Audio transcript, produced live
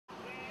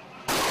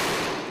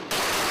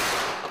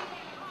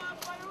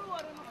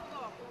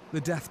The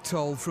death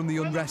toll from the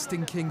unrest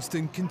in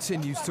Kingston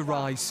continues to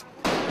rise.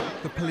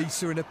 The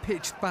police are in a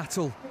pitched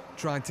battle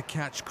trying to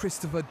catch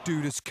Christopher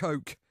Dudas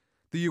Coke.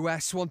 The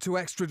US want to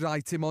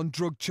extradite him on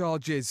drug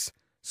charges.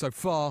 So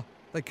far,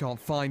 they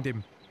can't find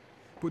him.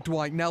 But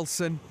Dwight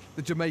Nelson,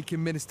 the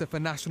Jamaican Minister for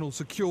National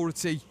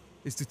Security,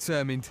 is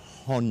determined.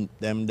 Hunt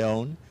them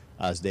down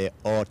as they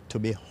ought to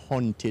be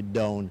hunted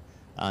down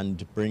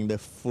and bring the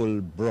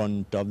full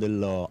brunt of the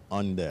law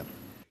on them.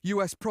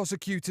 US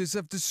prosecutors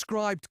have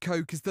described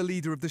Coke as the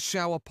leader of the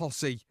shower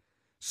posse,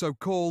 so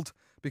called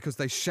because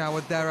they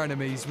showered their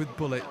enemies with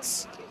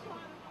bullets.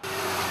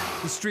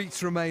 The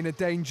streets remain a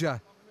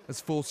danger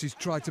as forces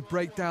try to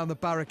break down the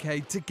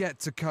barricade to get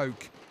to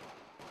Coke.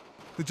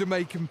 The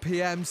Jamaican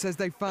PM says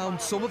they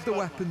found some of the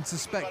weapons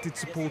suspected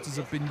supporters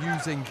have been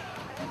using.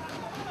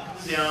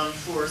 The armed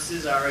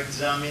forces are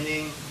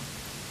examining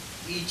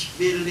each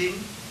building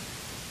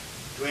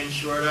to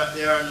ensure that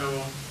there are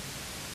no